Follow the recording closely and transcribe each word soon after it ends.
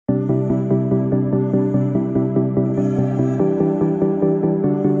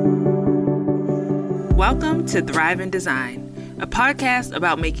Welcome to Thrive in Design, a podcast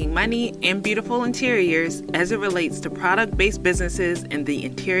about making money and beautiful interiors as it relates to product-based businesses in the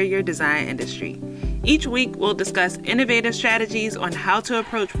interior design industry. Each week, we'll discuss innovative strategies on how to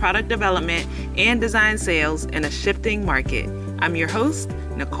approach product development and design sales in a shifting market. I'm your host,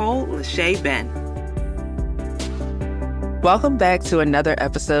 Nicole Lachey Ben. Welcome back to another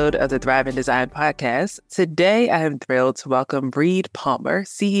episode of the Thrive in Design podcast. Today, I am thrilled to welcome Reade Palmer,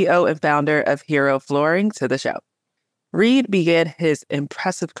 CEO and founder of Hero Flooring, to the show. Reade began his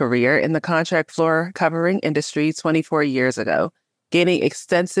impressive career in the contract floor covering industry 24 years ago, gaining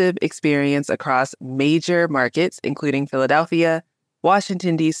extensive experience across major markets, including Philadelphia,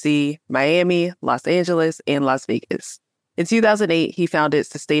 Washington, D.C., Miami, Los Angeles, and Las Vegas. In 2008, he founded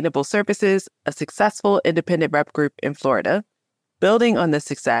Sustainable Services, a successful independent rep group in Florida. Building on this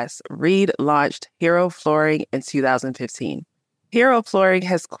success, Reade launched Hero Flooring in 2015. Hero Flooring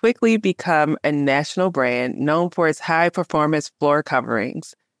has quickly become a national brand known for its high-performance floor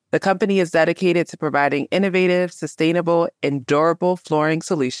coverings. The company is dedicated to providing innovative, sustainable, and durable flooring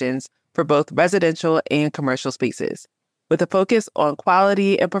solutions for both residential and commercial spaces. With a focus on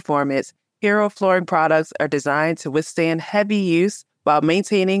quality and performance, Hero Flooring products are designed to withstand heavy use while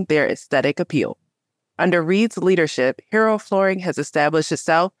maintaining their aesthetic appeal. Under Reade's leadership, Hero Flooring has established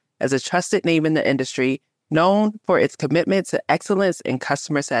itself as a trusted name in the industry, known for its commitment to excellence and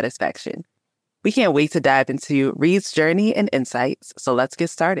customer satisfaction. We can't wait to dive into Reade's journey and insights, so let's get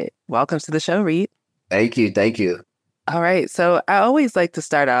started. Welcome to the show, Reade. Thank you. All right, so I always like to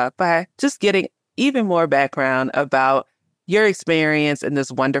start off by just getting even more background about your experience in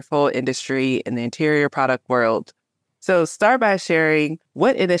this wonderful industry in the interior product world. So start by sharing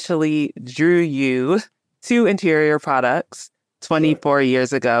what initially drew you to interior products 24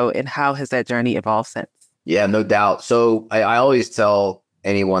 years ago, and how has that journey evolved since? Yeah, no doubt. So I always tell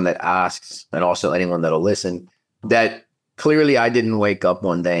anyone that asks, and also anyone that'll listen, that clearly I didn't wake up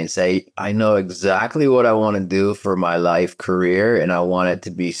one day and say, I know exactly what I want to do for my life career, and I want it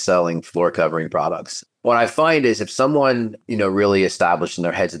to be selling floor covering products. What I find is if someone, really established in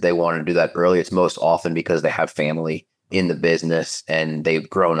their heads that they want to do that early, it's most often because they have family in the business and they've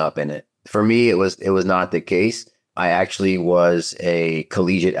grown up in it. For me, it was not the case. I actually was a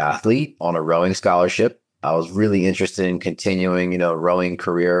collegiate athlete on a rowing scholarship. I was really interested in continuing, rowing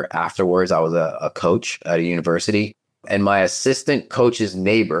career afterwards. I was a coach at a university, and my assistant coach's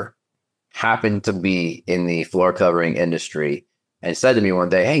neighbor happened to be in the floor covering industry and said to me one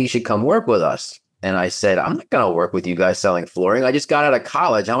day, hey, you should come work with us. And I said, I'm not going to work with you guys selling flooring. I just got out of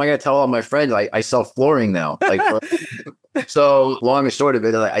college. How am I going to tell all my friends I sell flooring now? So long and short of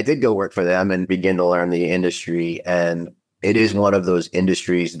it, I did go work for them and begin to learn the industry. And it is one of those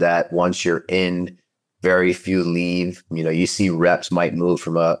industries that once you're in, very few leave. You see reps might move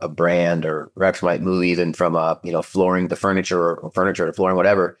from a brand, or reps might move even from flooring to furniture, or furniture to flooring,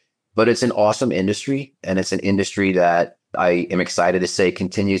 whatever. But it's an awesome industry. And it's an industry that I am excited to say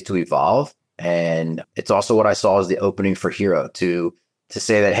continues to evolve. And it's also what I saw as the opening for Hero to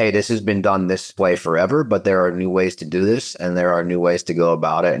say that, hey, this has been done this way forever, but there are new ways to do this, and there are new ways to go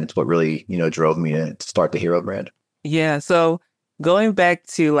about it. And it's what really, drove me to start the Hero brand. Yeah. So going back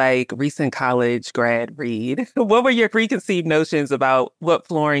to recent college grad Reade, what were your preconceived notions about what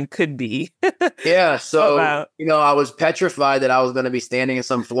flooring could be? Yeah. So, I was petrified that I was going to be standing in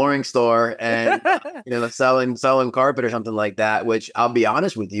some flooring store and, selling carpet or something like that, which I'll be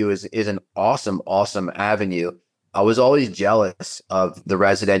honest with you is an awesome, awesome avenue. I was always jealous of the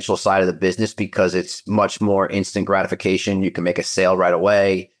residential side of the business because it's much more instant gratification. You can make a sale right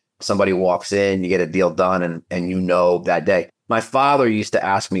away. Somebody walks in, you get a deal done, and that day. My father used to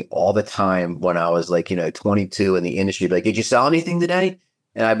ask me all the time when I was 22 in the industry, did you sell anything today?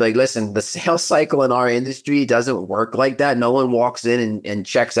 And I'd be like, listen, the sales cycle in our industry doesn't work like that. No one walks in and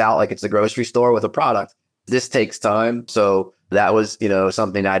checks out like it's a grocery store with a product. This takes time. So that was,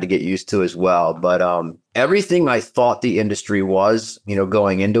 something I had to get used to as well. But everything I thought the industry was,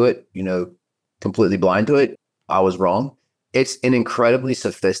 going into it, completely blind to it, I was wrong. It's an incredibly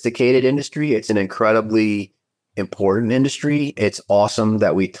sophisticated industry. It's an incredibly important industry. It's awesome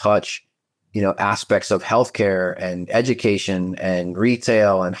that we touch, aspects of healthcare and education and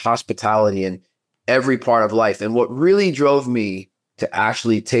retail and hospitality and every part of life. And what really drove me to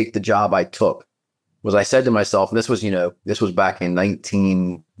actually take the job I took was I said to myself, and this was back in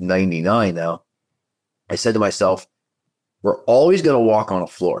 1999 now, I said to myself, we're always going to walk on a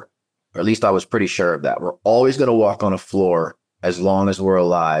floor, or at least I was pretty sure of that. We're always going to walk on a floor as long as we're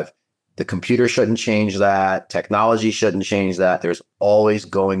alive. The computer shouldn't change that. Technology shouldn't change that. There's always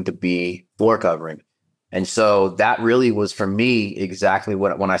going to be floor covering. And so that really was for me exactly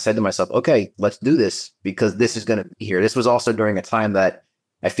what, when I said to myself, okay, let's do this because this is going to be here. This was also during a time that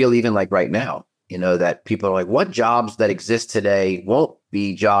I feel even like right now, that people are like, what jobs that exist today won't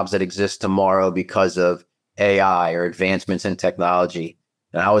be jobs that exist tomorrow because of AI or advancements in technology.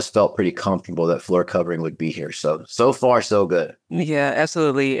 And I always felt pretty comfortable that floor covering would be here. So far, so good. Yeah,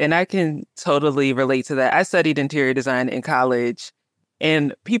 absolutely. And I can totally relate to that. I studied interior design in college,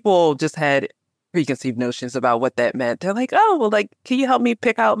 and people just had preconceived notions about what that meant. They're like, oh, well, like, can you help me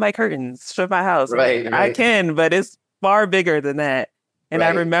pick out my curtains for my house? Right. I can, but it's far bigger than that. And I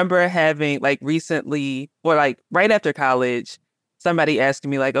Right. remember having like recently, or like right after college, somebody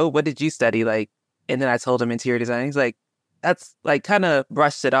asking me like, oh, what did you study? Like, and then I told him interior design. He's like, that's like kind of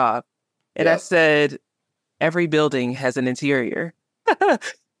brushed it off. And I Yeah. said, every building has an interior.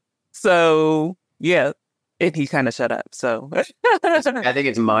 So, yeah. And he kind of shut up. So, I think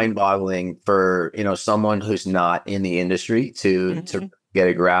it's mind-boggling for, someone who's not in the industry to get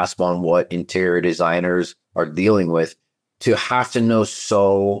a grasp on what interior designers are dealing with, to have to know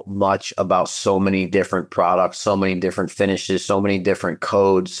so much about so many different products, so many different finishes, so many different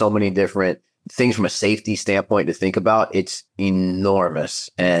codes, so many different things from a safety standpoint to think about. It's enormous.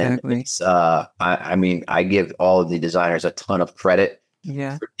 And Exactly. it's, I mean, I give all of the designers a ton of credit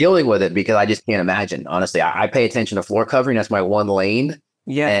Yeah. for dealing with it because I just can't imagine. Honestly, I pay attention to floor covering. That's my one lane.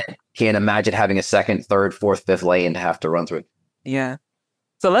 Yeah. And can't imagine having a second, third, fourth, fifth lane to have to run through. Yeah.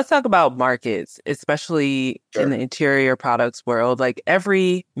 So let's talk about markets, especially in the Sure. interior products world. Like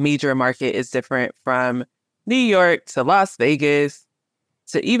every major market is different, from New York to Las Vegas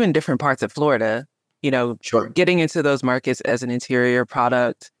to even different parts of Florida. Sure. Getting into those markets as an interior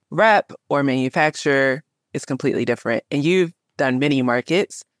product rep or manufacturer is completely different. And you've done many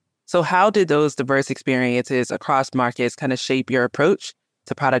markets. So how did those diverse experiences across markets kind of shape your approach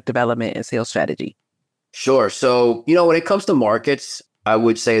to product development and sales strategy? Sure. So, when it comes to markets, I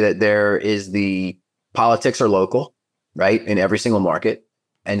would say that there is the politics are local, right? In every single market.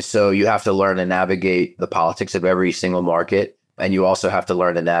 And so you have to learn to navigate the politics of every single market. And you also have to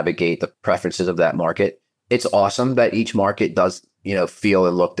learn to navigate the preferences of that market. It's awesome that each market does, feel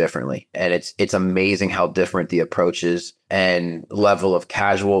and look differently. And it's amazing how different the approaches and level of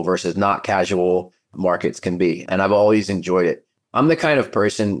casual versus not casual markets can be. And I've always enjoyed it. I'm the kind of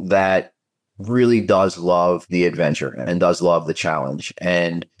person that really does love the adventure and does love the challenge.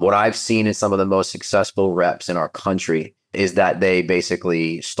 And what I've seen in some of the most successful reps in our country is that they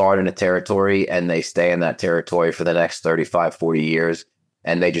basically start in a territory and they stay in that territory for the next 35, 40 years.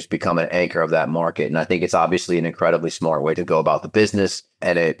 And they just become an anchor of that market. And I think it's obviously an incredibly smart way to go about the business.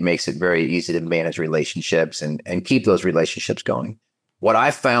 And it makes it very easy to manage relationships and keep those relationships going. What I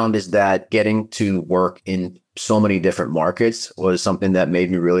found is that getting to work in so many different markets was something that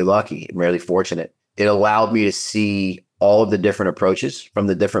made me really lucky, really fortunate. It allowed me to see all of the different approaches from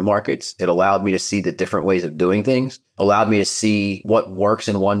the different markets. It allowed me to see the different ways of doing things, allowed me to see what works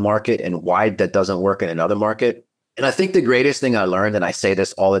in one market and why that doesn't work in another market. And I think the greatest thing I learned, and I say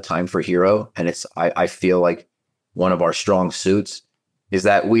this all the time for Hero, and I feel like one of our strong suits, is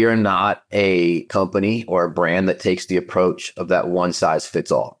that we are not a company or a brand that takes the approach of that one size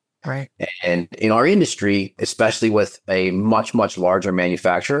fits all. Right. And in our industry, especially with a much, much larger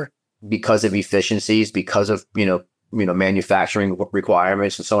manufacturer, because of efficiencies, because of, manufacturing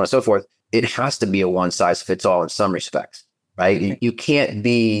requirements and so on and so forth, it has to be a one size fits all in some respects, right? You can't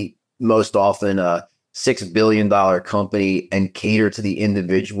be most often a $6 billion company and cater to the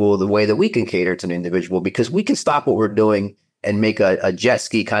individual the way that we can cater to an individual, because we can stop what we're doing and make a jet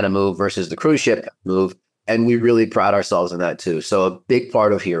ski kind of move versus the cruise ship move. And we really pride ourselves in that too. So a big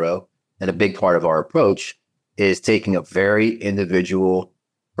part of Hero and a big part of our approach is taking a very individual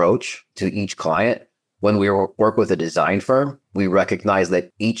approach to each client. When we work with a design firm, we recognize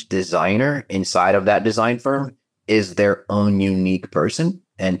that each designer inside of that design firm is their own unique person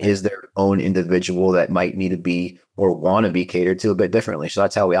and is their own individual that might need to be or want to be catered to a bit differently. So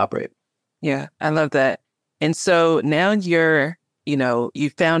that's how we operate. Yeah, I love that. And so now you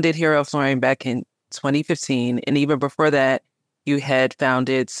founded Hero Flooring back in 2015. And even before that, you had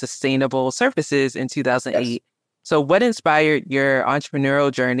founded Sustainable Surfaces in 2008. Yes. So what inspired your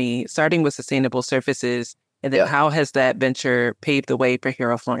entrepreneurial journey, starting with Sustainable Surfaces? And then how has that venture paved the way for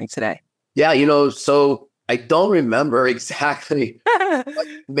Hero Flooring today? Yeah, so I don't remember exactly what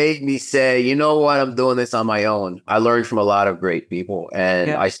made me say, you know what, I'm doing this on my own. I learned from a lot of great people,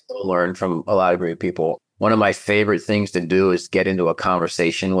 and I still learn from a lot of great people. One of my favorite things to do is get into a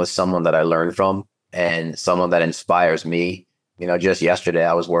conversation with someone that I learned from and someone that inspires me. Just yesterday,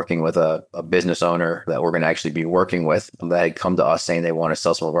 I was working with a business owner that we're going to actually be working with that had come to us saying they want to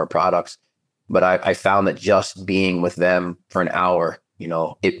sell some of our products. But I found that just being with them for an hour,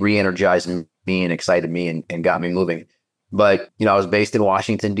 it re-energized me and excited me and got me moving. But, I was based in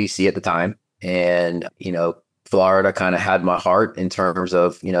Washington, D.C. at the time. And, Florida kind of had my heart in terms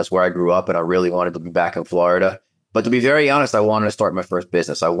of, it's where I grew up and I really wanted to be back in Florida. But to be very honest, I wanted to start my first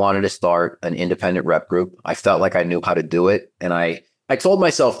business. I wanted to start an independent rep group. I felt like I knew how to do it. And I told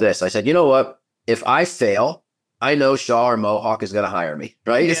myself this. I said, you know what? If I fail, I know Shaw or Mohawk is going to hire me,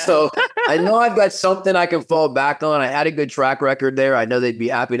 right? Yeah. So I know I've got something I can fall back on. I had a good track record there. I know they'd be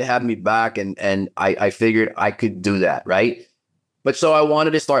happy to have me back. And I figured I could do that, right? But so I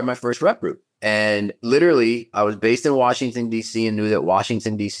wanted to start my first rep group. And literally, I was based in Washington, D.C. and knew that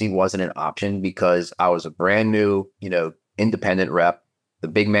Washington, D.C. wasn't an option because I was a brand new, independent rep. The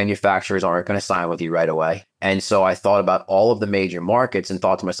big manufacturers aren't going to sign with you right away. And so I thought about all of the major markets and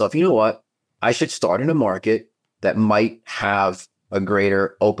thought to myself, you know what? I should start in a market that might have a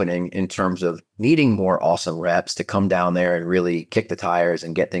greater opening in terms of needing more awesome reps to come down there and really kick the tires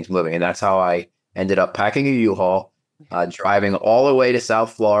and get things moving. And that's how I ended up packing a U-Haul, driving all the way to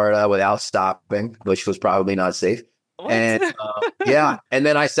South Florida without stopping, which was probably not safe. What? And yeah. And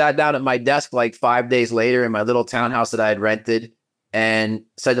then I sat down at my desk like 5 days later in my little townhouse that I had rented and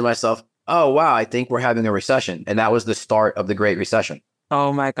said to myself, oh, wow, I think we're having a recession. And that was the start of the Great Recession.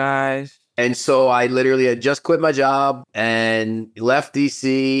 Oh, my gosh. And so I literally had just quit my job and left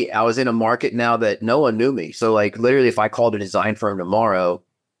DC. I was in a market now that no one knew me. So like literally if I called a design firm tomorrow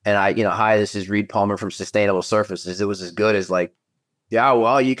and hi, this is Reade Palmer from Sustainable Surfaces. It was as good as like, yeah,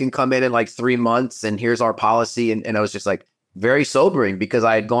 well, you can come in like 3 months and here's our policy. And I was just like very sobering because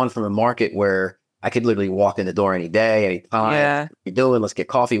I had gone from a market where I could literally walk in the door any day, anytime. Yeah. What you doing? Let's get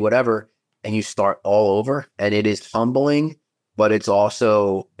coffee, whatever. And you start all over. And it is humbling, but it's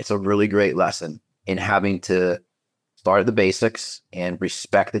a really great lesson in having to start at the basics and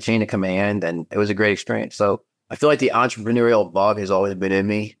respect the chain of command. And it was a great experience. So I feel like the entrepreneurial bug has always been in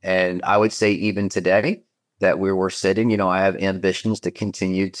me. And I would say even today that where we're sitting, I have ambitions to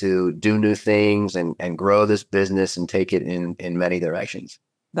continue to do new things and grow this business and take it in many directions.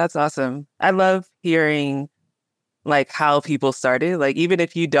 That's awesome. I love hearing like how people started. Like, even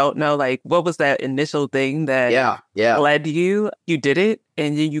if you don't know, like, what was that initial thing that led you did it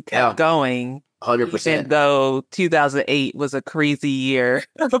and then you kept going. 100%. Even though 2008 was a crazy year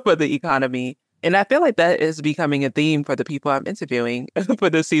for the economy. And I feel like that is becoming a theme for the people I'm interviewing for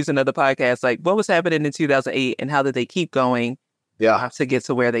this season of the podcast. Like, what was happening in 2008 and how did they keep going to get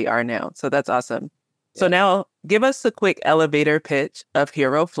to where they are now? So that's awesome. Yeah. So now give us a quick elevator pitch of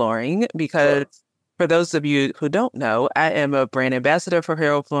Hero Flooring, because for those of you who don't know, I am a brand ambassador for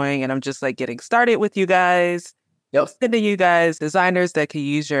Hero Flooring and I'm just like getting started with you guys. Sending you guys designers that can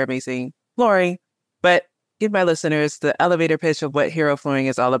use your amazing flooring. But give my listeners the elevator pitch of what Hero Flooring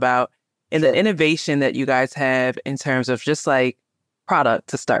is all about. And the innovation that you guys have in terms of just like product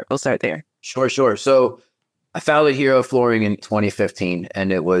to start. We'll start there. Sure. So I founded Hero Flooring in 2015,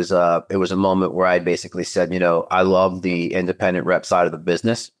 and it was a moment where I basically said, I love the independent rep side of the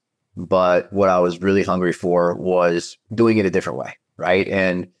business, but what I was really hungry for was doing it a different way, right?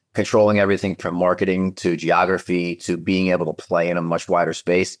 And controlling everything from marketing to geography to being able to play in a much wider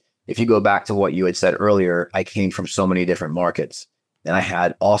space. If you go back to what you had said earlier, I came from so many different markets. And I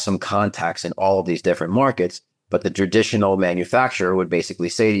had awesome contacts in all of these different markets, but the traditional manufacturer would basically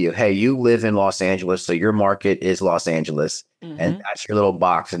say to you, hey, you live in Los Angeles, so your market is Los Angeles, and that's your little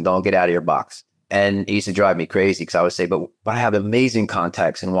box, and don't get out of your box. And it used to drive me crazy because I would say, but I have amazing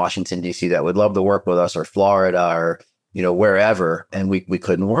contacts in Washington, D.C. that would love to work with us, or Florida, or wherever, and we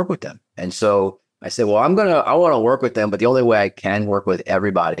couldn't work with them. And so I said, well, I want to work with them, but the only way I can work with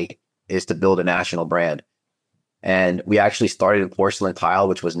everybody is to build a national brand. And we actually started in porcelain tile,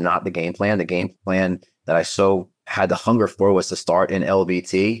 which was not the game plan. The game plan that I so had the hunger for was to start in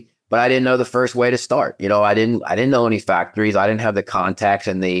LVT, but I didn't know the first way to start. I didn't know any factories. I didn't have the contacts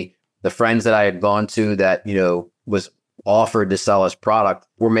and the friends that I had gone to that, was offered to sell us product.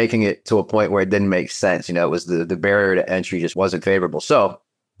 We're making it to a point where it didn't make sense. It was the barrier to entry just wasn't favorable. So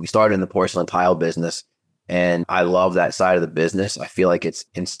we started in the porcelain tile business, and I love that side of the business. I feel like it's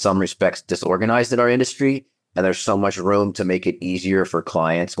in some respects disorganized in our industry. And there's so much room to make it easier for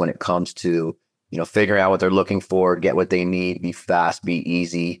clients when it comes to, figuring out what they're looking for, get what they need, be fast, be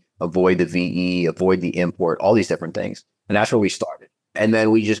easy, avoid the VE, avoid the import, all these different things. And that's where we started. And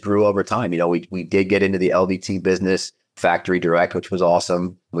then we just grew over time. We did get into the LVT business, factory direct, which was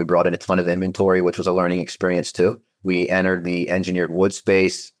awesome. We brought in a ton of inventory, which was a learning experience too. We entered the engineered wood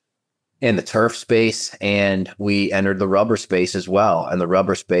space and the turf space, and we entered the rubber space as well. And the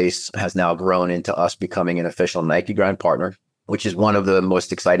rubber space has now grown into us becoming an official Nike grind partner. which is one of the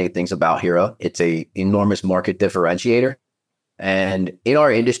most exciting things about Hero. It's a enormous market differentiator. And in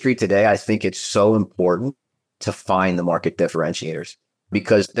our industry today, I think it's so important to find the market differentiators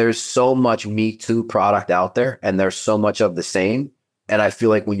because there's so much Me Too product out there and there's so much of the same. And I feel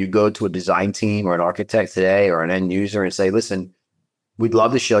like when you go to a design team or an architect today or an end user and say, listen, we'd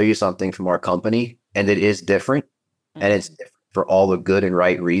love to show you something from our company and it is different and it's different for all the good and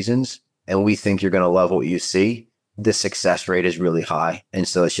right reasons. And we think you're going to love what you see. The success rate is really high. And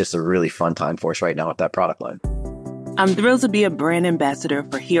so it's just a really fun time for us right now with that product line. I'm thrilled to be a brand ambassador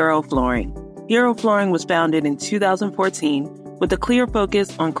for Hero Flooring. Hero Flooring was founded in 2014 with a clear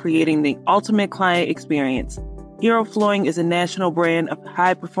focus on creating the ultimate client experience. Hero Flooring is a national brand of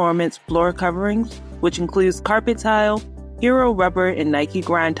high-performance floor coverings, which includes carpet tile, Hero rubber and Nike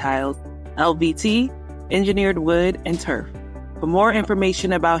grind tiles, LVT, engineered wood, and turf. For more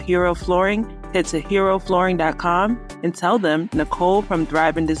information about Hero Flooring, head to heroflooring.com and tell them Nicole from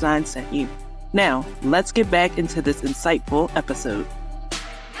Thrive and Design sent you. Now, let's get back into this insightful episode.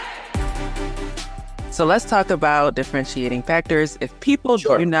 So let's talk about differentiating factors. If people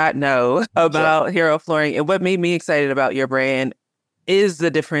do not know about Hero Flooring, and what made me excited about your brand is the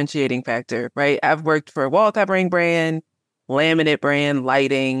differentiating factor, right? I've worked for a wall covering brand, laminate brand,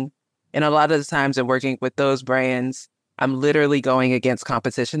 lighting, and a lot of the times in working with those brands, I'm literally going against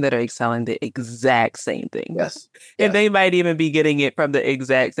competition that are selling the exact same thing. Yes. And they might even be getting it from the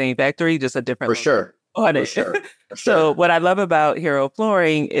exact same factory, just a different on it. So what I love about Hero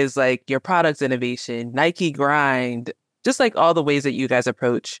Flooring is like your products innovation, Nike grind, just like all the ways that you guys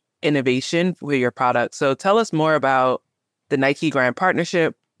approach innovation with your products. So tell us more about the Nike grind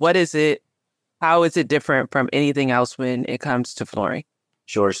partnership. What is it? How is it different from anything else when it comes to flooring?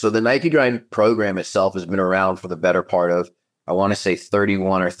 Sure. So the Nike Grind program itself has been around for the better part of, I want to say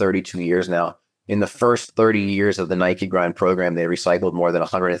 31 or 32 years now. In the first 30 years of the Nike Grind program, they recycled more than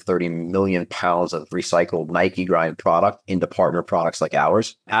 130 million pounds of recycled Nike Grind product into partner products like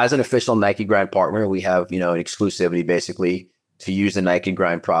ours. As an official Nike Grind partner, we have, an exclusivity basically to use the Nike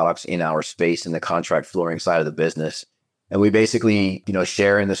Grind products in our space in the contract flooring side of the business. And we basically,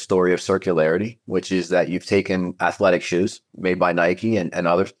 share in the story of circularity, which is that you've taken athletic shoes made by Nike and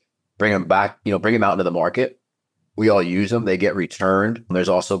others, bring them back, bring them out into the market. We all use them. They get returned. There's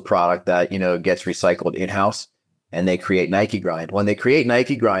also product that, gets recycled in-house and they create Nike Grind. When they create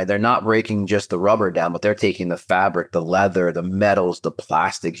Nike Grind, they're not breaking just the rubber down, but they're taking the fabric, the leather, the metals, the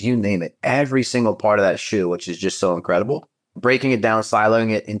plastics, you name it, every single part of that shoe, which is just so incredible, breaking it down,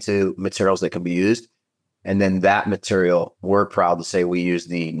 siloing it into materials that can be used. And then that material, we're proud to say we use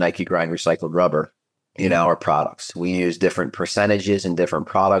the Nike Grind recycled rubber in our products. We use different percentages in different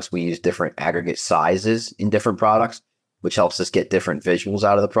products. We use different aggregate sizes in different products, which helps us get different visuals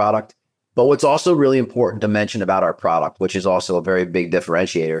out of the product. But what's also really important to mention about our product, which is also a very big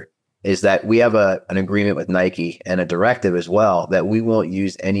differentiator, is that we have an agreement with Nike and a directive as well that we won't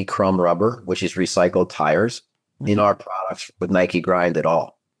use any crumb rubber, which is recycled tires, in our products with Nike Grind at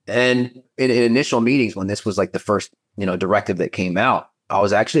all. And in initial meetings, when this was like the first, directive that came out, I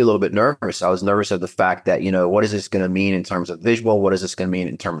was actually a little bit nervous. I was nervous of the fact that, what is this going to mean in terms of visual? What is this going to mean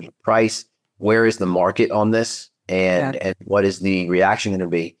in terms of price? Where is the market on this? And what is the reaction going to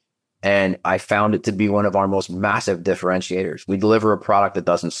be? And I found it to be one of our most massive differentiators. We deliver a product that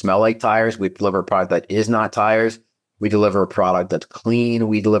doesn't smell like tires. We deliver a product that is not tires. We deliver a product that's clean.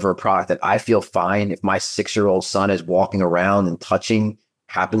 We deliver a product that I feel fine if my 6-year-old son is walking around and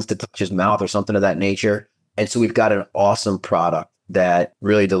happens to touch his mouth or something of that nature. And so we've got an awesome product that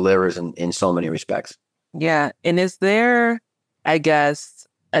really delivers in so many respects. Yeah. And is there, I guess,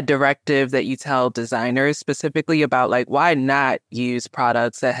 a directive that you tell designers specifically about like, why not use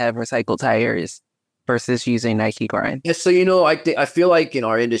products that have recycled tires versus using Nike Grind? Yeah. So, I feel like in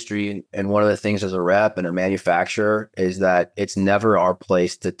our industry, and one of the things as a rep and a manufacturer is that it's never our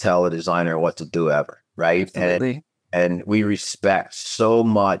place to tell a designer what to do ever. Right. Absolutely. And we respect so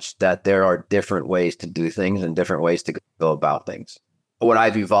much that there are different ways to do things and different ways to go about things. What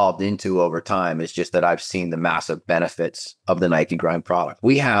I've evolved into over time is just that I've seen the massive benefits of the Nike Grind product.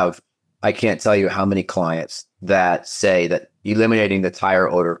 I can't tell you how many clients that say that eliminating the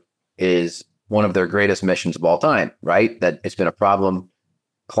tire odor is one of their greatest missions of all time, right? That it's been a problem.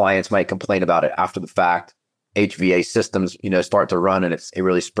 Clients might complain about it after the fact. HVA systems, start to run and it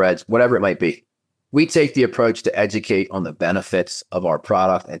really spreads, whatever it might be. We take the approach to educate on the benefits of our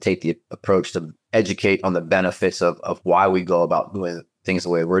product and take the approach to educate on the benefits of why we go about doing things the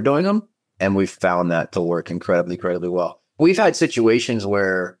way we're doing them. And we've found that to work incredibly, incredibly well. We've had situations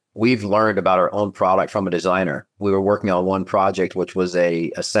where we've learned about our own product from a designer. We were working on one project, which was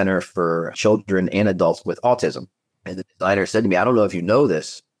a center for children and adults with autism. And the designer said to me, I don't know if you know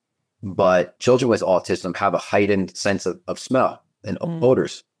this, but children with autism have a heightened sense of smell, and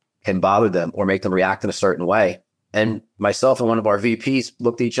odors can bother them or make them react in a certain way. And myself and one of our VPs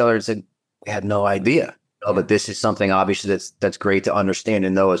looked at each other and said, we had no idea. But this is something obviously that's great to understand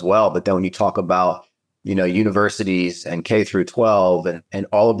and know as well. But then when you talk about, universities and K through 12 and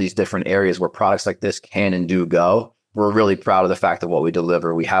all of these different areas where products like this can and do go, we're really proud of the fact of what we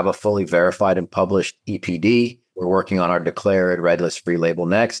deliver. We have a fully verified and published EPD. We're working on our declared red list free label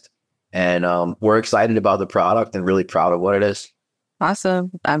next. And we're excited about the product and really proud of what it is.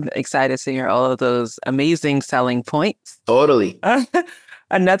 Awesome. I'm excited to hear all of those amazing selling points. Totally.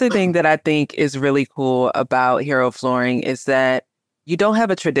 Another thing that I think is really cool about Hero Flooring is that you don't have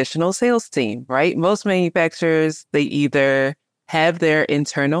a traditional sales team, right? Most manufacturers, they either have their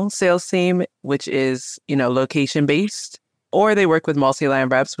internal sales team, which is, location based, or they work with multi-line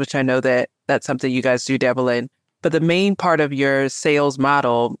reps, which I know that that's something you guys do dabble in. But the main part of your sales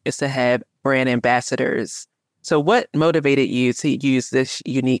model is to have brand ambassadors. So what motivated you to use this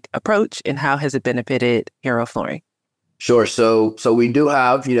unique approach, and how has it benefited Hero Flooring? Sure. So we do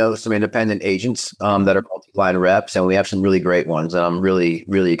have, some independent agents that are multi-line reps, and we have some really great ones. And I'm really,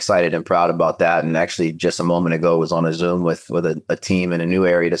 really excited and proud about that. And actually just a moment ago was on a Zoom with a team in a new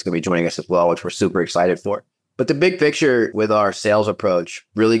area that's going to be joining us as well, which we're super excited for. But the big picture with our sales approach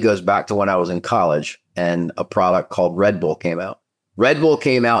really goes back to when I was in college and a product called Red Bull came out. Red Bull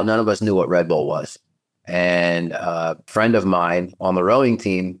came out. None of us knew what Red Bull was. And a friend of mine on the rowing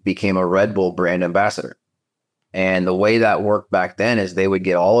team became a Red Bull brand ambassador. And the way that worked back then is they would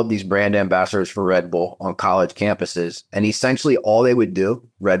get all of these brand ambassadors for Red Bull on college campuses. And essentially all they would do,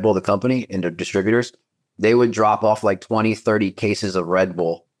 Red Bull, the company and their distributors, they would drop off like 20, 30 cases of Red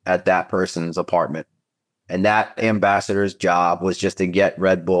Bull at that person's apartment. And that ambassador's job was just to get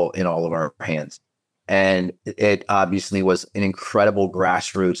Red Bull in all of our hands. And it obviously was an incredible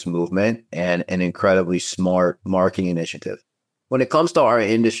grassroots movement and an incredibly smart marketing initiative. When it comes to our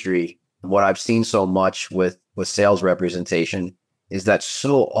industry, what I've seen so much with sales representation is that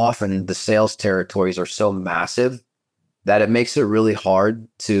so often the sales territories are so massive that it makes it really hard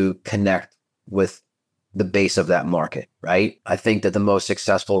to connect with the base of that market, right? I think that the most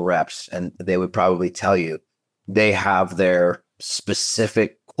successful reps, and they would probably tell you, they have their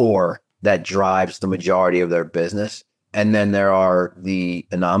specific core that drives the majority of their business. And then there are the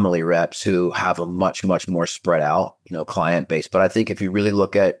anomaly reps who have a much, much more spread out, client base. But I think if you really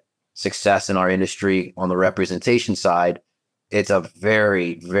look at success in our industry on the representation side, it's a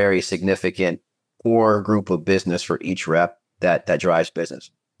very, very significant core group of business for each rep that drives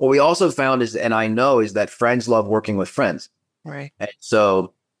business. What we also found is, and I know, is that friends love working with friends. Right. And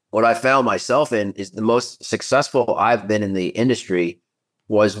so what I found myself in is the most successful I've been in the industry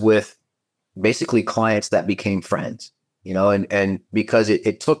was with basically clients that became friends, and because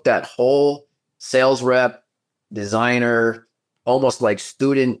it took that whole sales rep, designer, almost like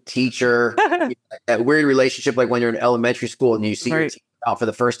student teacher, that weird relationship, like when you're in elementary school and you see your teacher out for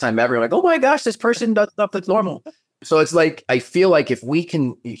the first time ever, you're like, oh my gosh, this person does stuff that's normal. So it's like, I feel like if we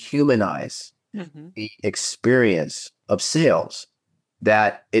can humanize the experience of sales,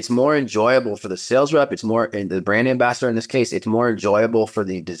 that it's more enjoyable for the sales rep, it's more, and the brand ambassador in this case, it's more enjoyable for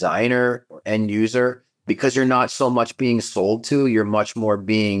the designer or end user, because you're not so much being sold to, you're much more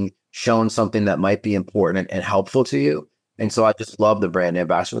being shown something that might be important and helpful to you. And so I just love the brand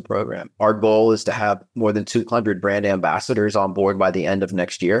ambassador program. Our goal is to have more than 200 brand ambassadors on board by the end of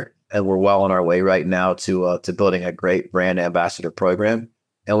next year. And we're well on our way right now to building a great brand ambassador program.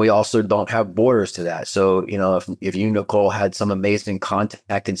 And we also don't have borders to that. So, if you, Nicole, had some amazing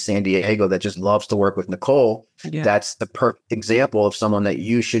contact in San Diego that just loves to work with Nicole, that's the perfect example of someone that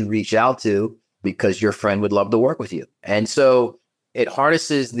you should reach out to because your friend would love to work with you. And so it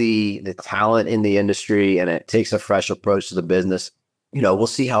harnesses the talent in the industry, and it takes a fresh approach to the business. We'll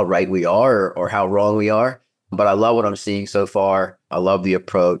see how right we are or how wrong we are. But I love what I'm seeing so far. I love the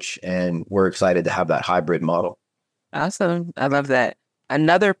approach, and we're excited to have that hybrid model. Awesome. I love that.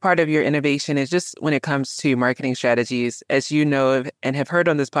 Another part of your innovation is just when it comes to marketing strategies. As you know and have heard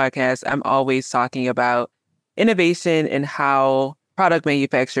on this podcast, I'm always talking about innovation and how product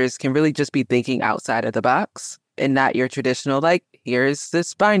manufacturers can really just be thinking outside of the box and not your traditional, like, here's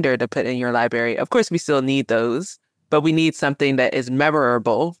this binder to put in your library. Of course, we still need those, but we need something that is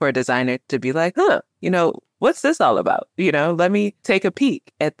memorable for a designer to be like, what's this all about? Let me take a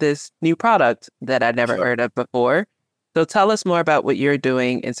peek at this new product that I never heard of before. So tell us more about what you're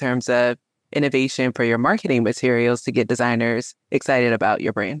doing in terms of innovation for your marketing materials to get designers excited about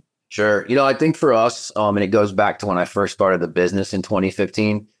your brand. Sure. I think for us, and it goes back to when I first started the business in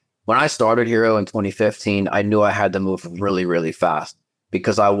 2015, When I started Hero in 2015, I knew I had to move really, really fast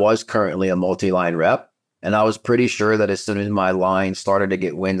because I was currently a multi-line rep. And I was pretty sure that as soon as my line started to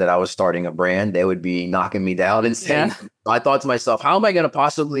get wind that I was starting a brand, they would be knocking me down and saying, Yeah. I thought to myself, how am I going to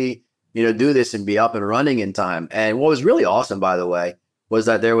possibly, do this and be up and running in time? And what was really awesome, by the way, was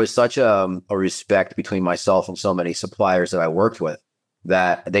that there was such a respect between myself and so many suppliers that I worked with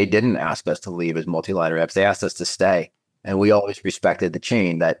that they didn't ask us to leave as multi-line reps. They asked us to stay. And we always respected the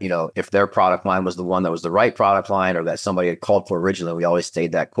chain that, if their product line was the one that was the right product line or that somebody had called for originally, we always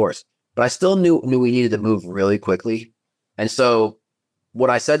stayed that course. But I still knew we needed to move really quickly. And so what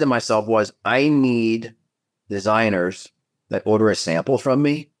I said to myself was, I need designers that order a sample from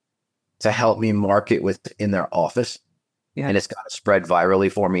me to help me market within their office. Yeah. And it's got to spread virally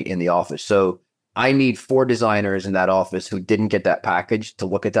for me in the office. So I need 4 designers in that office who didn't get that package to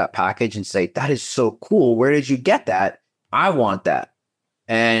look at that package and say, that is so cool. Where did you get that? I want that.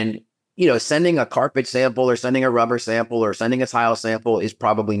 And sending a carpet sample or sending a rubber sample or sending a tile sample is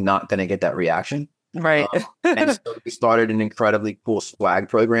probably not going to get that reaction. Right. And so we started an incredibly cool swag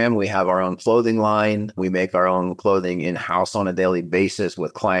program. We have our own clothing line. We make our own clothing in-house on a daily basis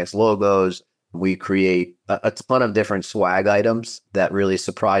with clients' logos. We create a ton of different swag items that really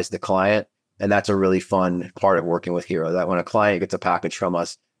surprise the client. And that's a really fun part of working with Hero, that when a client gets a package from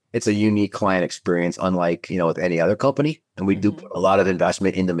us, it's a unique client experience, unlike, with any other company. And we do put a lot of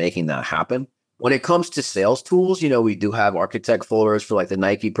investment into making that happen. When it comes to sales tools, we do have architect folders for like the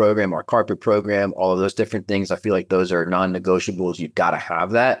Nike program, our carpet program, all of those different things. I feel like those are non-negotiables. You've got to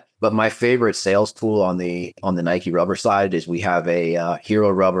have that. But my favorite sales tool on the Nike rubber side is we have a Hero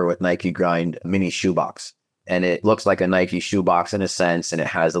rubber with Nike grind mini shoebox. And it looks like a Nike shoebox in a sense, and it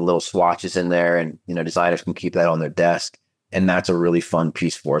has the little swatches in there, and designers can keep that on their desk. And that's a really fun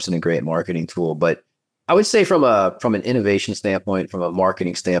piece for us and a great marketing tool. But I would say from an innovation standpoint, from a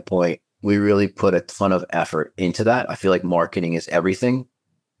marketing standpoint, we really put a ton of effort into that. I feel like marketing is everything.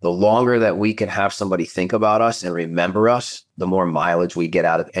 The longer that we can have somebody think about us and remember us, the more mileage we get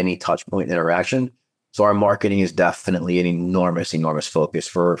out of any touch point interaction. So our marketing is definitely an enormous, enormous focus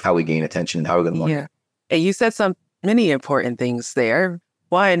for how we gain attention and how we're going to market. Yeah. And you said many important things there.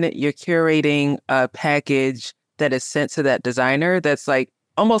 One, you're curating a package that is sent to that designer that's like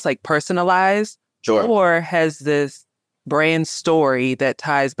almost like personalized. Sure. Or has this brand story that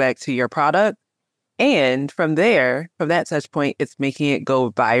ties back to your product. And from there, from that touch point, it's making it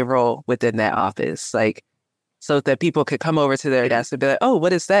go viral within that office. Like, so that people could come over to their desk and be like, oh,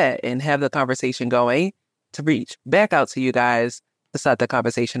 what is that? And have the conversation going to reach back out to you guys to start the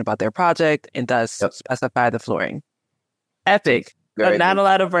conversation about their project and thus specify the flooring. Epic. But not a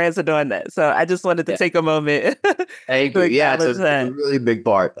lot of brands are doing that. So I just wanted to take a moment. Thank you. Yeah, it's a really big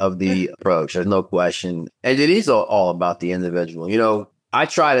part of the approach. There's no question. And it is all about the individual. I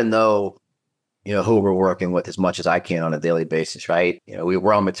try to know, who we're working with as much as I can on a daily basis, right?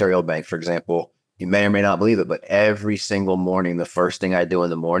 We're on Material Bank, for example. You may or may not believe it, but every single morning, the first thing I do in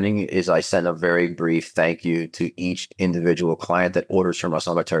the morning is I send a very brief thank you to each individual client that orders from us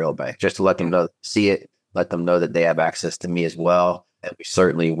on Material Bank, just to let them know, see it, let them know that they have access to me as well. And we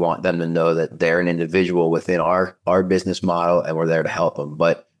certainly want them to know that they're an individual within our business model and we're there to help them.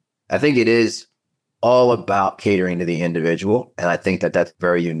 But I think it is all about catering to the individual. And I think that that's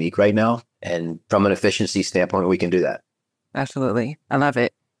very unique right now. And from an efficiency standpoint, we can do that. Absolutely. I love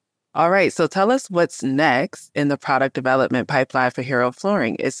it. All right. So tell us what's next in the product development pipeline for Hero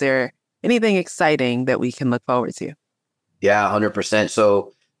Flooring. Is there anything exciting that we can look forward to? Yeah, 100%.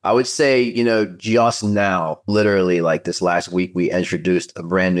 So I would say, just now, literally like this last week, we introduced a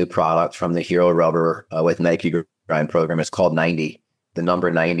brand new product from the Hero Rubber with Nike Grind program. It's called 90. The number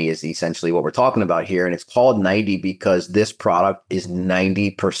 90 is essentially what we're talking about here. And it's called 90 because this product is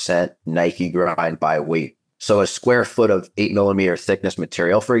 90% Nike Grind by weight. So a square foot of 8mm thickness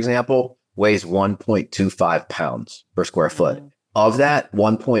material, for example, weighs 1.25 pounds per square foot. Mm-hmm. Of that,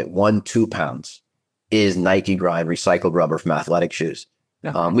 1.12 pounds is Nike Grind recycled rubber from athletic shoes.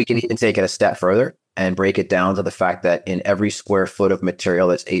 We can even take it a step further and break it down to the fact that in every square foot of material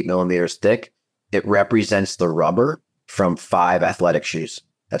that's 8mm thick, it represents the rubber from 5 athletic shoes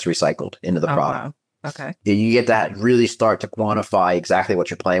that's recycled into the product. Wow. Okay. You get that really start to quantify exactly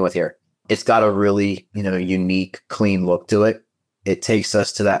what you're playing with here. It's got a really, unique, clean look to it. It takes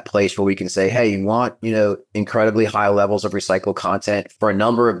us to that place where we can say, hey, you want, incredibly high levels of recycled content for a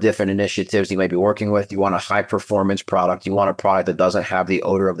number of different initiatives you might be working with. You want a high performance product. You want a product that doesn't have the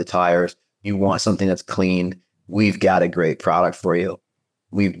odor of the tires. You want something that's clean. We've got a great product for you.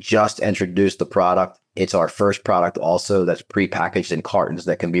 We've just introduced the product. It's our first product also that's prepackaged in cartons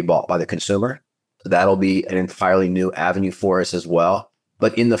that can be bought by the consumer. That'll be an entirely new avenue for us as well.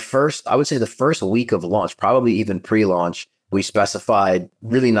 But in I would say the first week of launch, probably even pre-launch, we specified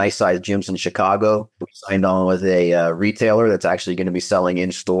really nice sized gyms in Chicago. We signed on with a retailer that's actually going to be selling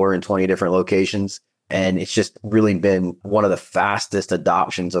in store in 20 different locations. And it's just really been one of the fastest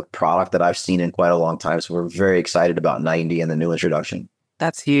adoptions of product that I've seen in quite a long time. So we're very excited about 90 and the new introduction.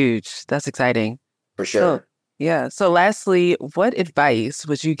 That's huge. That's exciting. For sure. Yeah. So lastly, what advice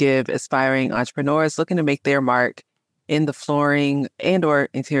would you give aspiring entrepreneurs looking to make their mark in the flooring and or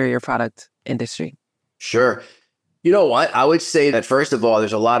interior product industry? Sure. You know what? I would say that first of all,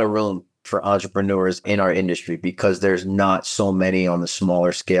 there's a lot of room for entrepreneurs in our industry because there's not so many on the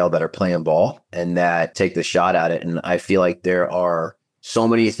smaller scale that are playing ball and that take the shot at it. And I feel like there are so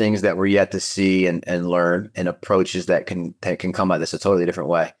many things that we're yet to see and learn and approaches that can come at this a totally different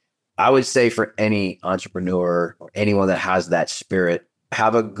way. I would say for any entrepreneur or anyone that has that spirit,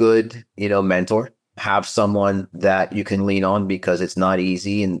 have a good, mentor, have someone that you can lean on because it's not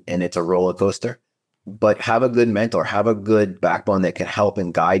easy and it's a roller coaster. But have a good mentor, have a good backbone that can help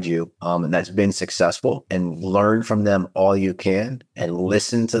and guide you and that's been successful, and learn from them all you can and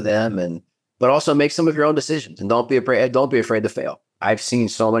listen to them, but also make some of your own decisions and don't be afraid to fail. I've seen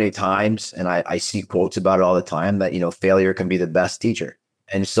so many times and I see quotes about it all the time that, failure can be the best teacher.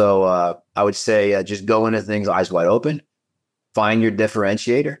 And so I would say just go into things eyes wide open, find your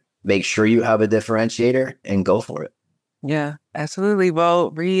differentiator, make sure you have a differentiator and go for it. Yeah, absolutely.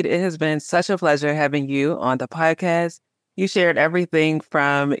 Well, Reade, it has been such a pleasure having you on the podcast. You shared everything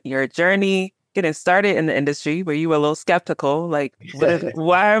from your journey, getting started in the industry where you were a little skeptical, like,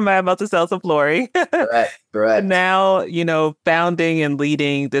 why am I about to sell some flooring? Correct. Now, founding and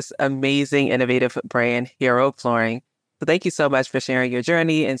leading this amazing, innovative brand, Hero Flooring. So thank you so much for sharing your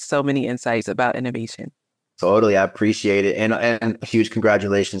journey and so many insights about innovation. Totally. I appreciate it. And huge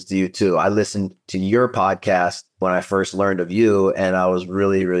congratulations to you too. I listened to your podcast when I first learned of you and I was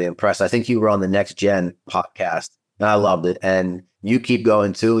really, really impressed. I think you were on the Next Gen podcast and I loved it. And you keep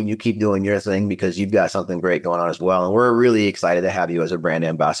going too, and you keep doing your thing because you've got something great going on as well. And we're really excited to have you as a brand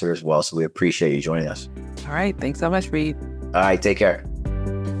ambassador as well. So we appreciate you joining us. All right. Thanks so much, Reade. All right. Take care.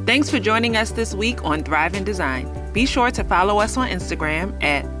 Thanks for joining us this week on Thrive in Design. Be sure to follow us on Instagram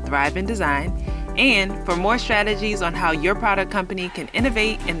at Thrive in Design. And for more strategies on how your product company can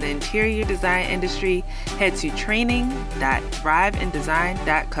innovate in the interior design industry, head to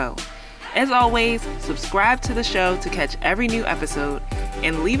training.thriveindesign.co. As always, subscribe to the show to catch every new episode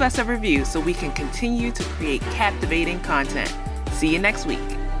and leave us a review so we can continue to create captivating content. See you next week.